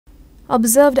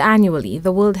Observed annually,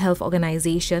 the World Health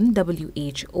Organization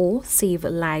 (WHO) Save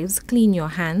Lives, Clean Your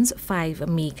Hands 5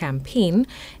 May campaign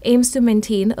aims to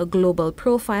maintain a global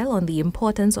profile on the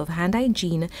importance of hand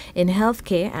hygiene in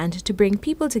healthcare and to bring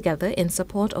people together in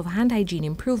support of hand hygiene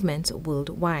improvements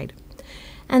worldwide.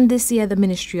 And this year, the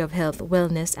Ministry of Health,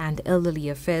 Wellness and Elderly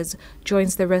Affairs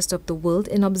joins the rest of the world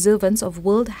in observance of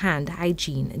World Hand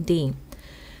Hygiene Day.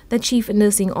 The Chief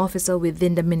Nursing Officer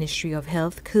within the Ministry of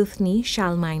Health, Kirthni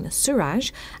Shalmine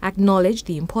Suraj, acknowledged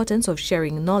the importance of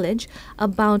sharing knowledge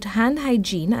about hand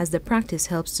hygiene as the practice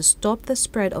helps to stop the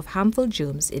spread of harmful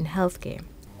germs in healthcare.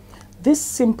 This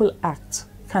simple act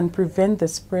can prevent the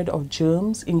spread of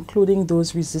germs, including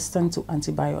those resistant to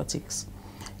antibiotics.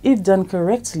 If done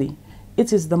correctly,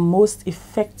 it is the most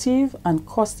effective and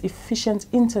cost-efficient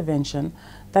intervention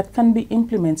that can be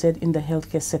implemented in the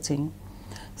healthcare setting.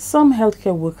 Some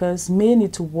healthcare workers may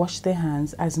need to wash their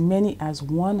hands as many as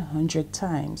 100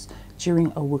 times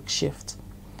during a work shift.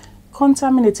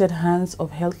 Contaminated hands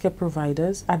of healthcare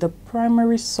providers are the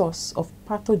primary source of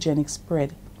pathogenic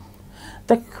spread.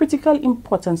 The critical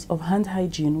importance of hand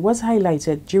hygiene was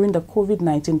highlighted during the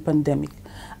COVID-19 pandemic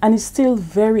and is still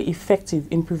very effective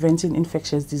in preventing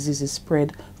infectious diseases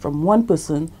spread from one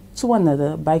person to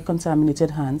another by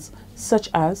contaminated hands, such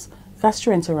as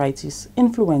gastroenteritis,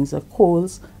 influenza,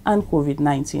 colds, and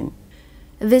COVID-19.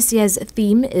 This year's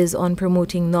theme is on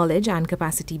promoting knowledge and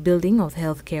capacity building of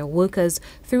healthcare workers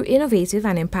through innovative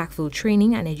and impactful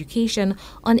training and education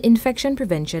on infection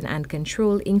prevention and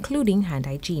control, including hand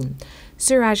hygiene.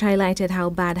 Suraj highlighted how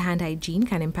bad hand hygiene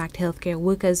can impact healthcare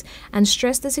workers and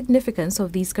stressed the significance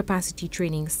of these capacity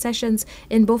training sessions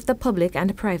in both the public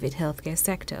and private healthcare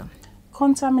sector.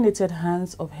 Contaminated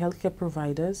hands of healthcare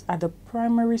providers are the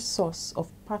primary source of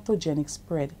pathogenic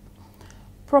spread.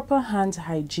 Proper hand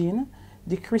hygiene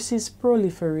decreases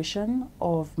proliferation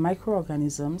of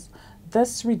microorganisms,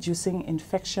 thus reducing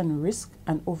infection risk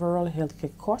and overall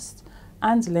healthcare costs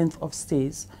and length of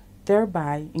stays,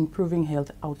 thereby improving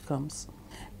health outcomes.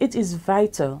 It is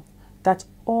vital that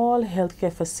all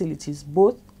healthcare facilities,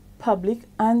 both public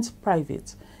and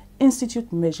private,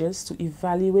 institute measures to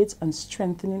evaluate and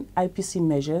strengthen IPC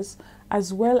measures,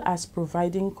 as well as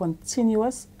providing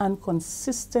continuous and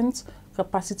consistent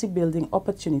capacity building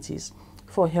opportunities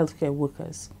for healthcare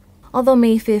workers. Although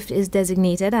May 5th is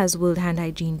designated as World Hand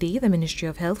Hygiene Day, the Ministry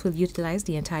of Health will utilize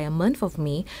the entire month of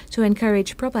May to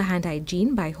encourage proper hand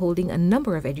hygiene by holding a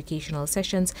number of educational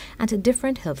sessions at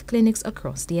different health clinics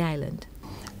across the island.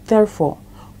 Therefore,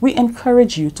 we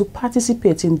encourage you to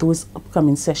participate in those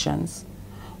upcoming sessions.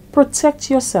 Protect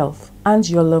yourself and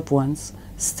your loved ones.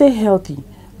 Stay healthy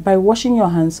by washing your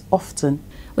hands often.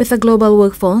 With a global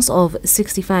workforce of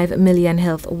 65 million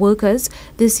health workers,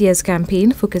 this year's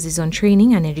campaign focuses on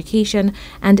training and education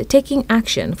and taking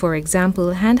action. For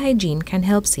example, hand hygiene can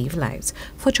help save lives.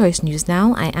 For Choice News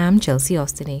Now, I am Chelsea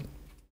Asutinay.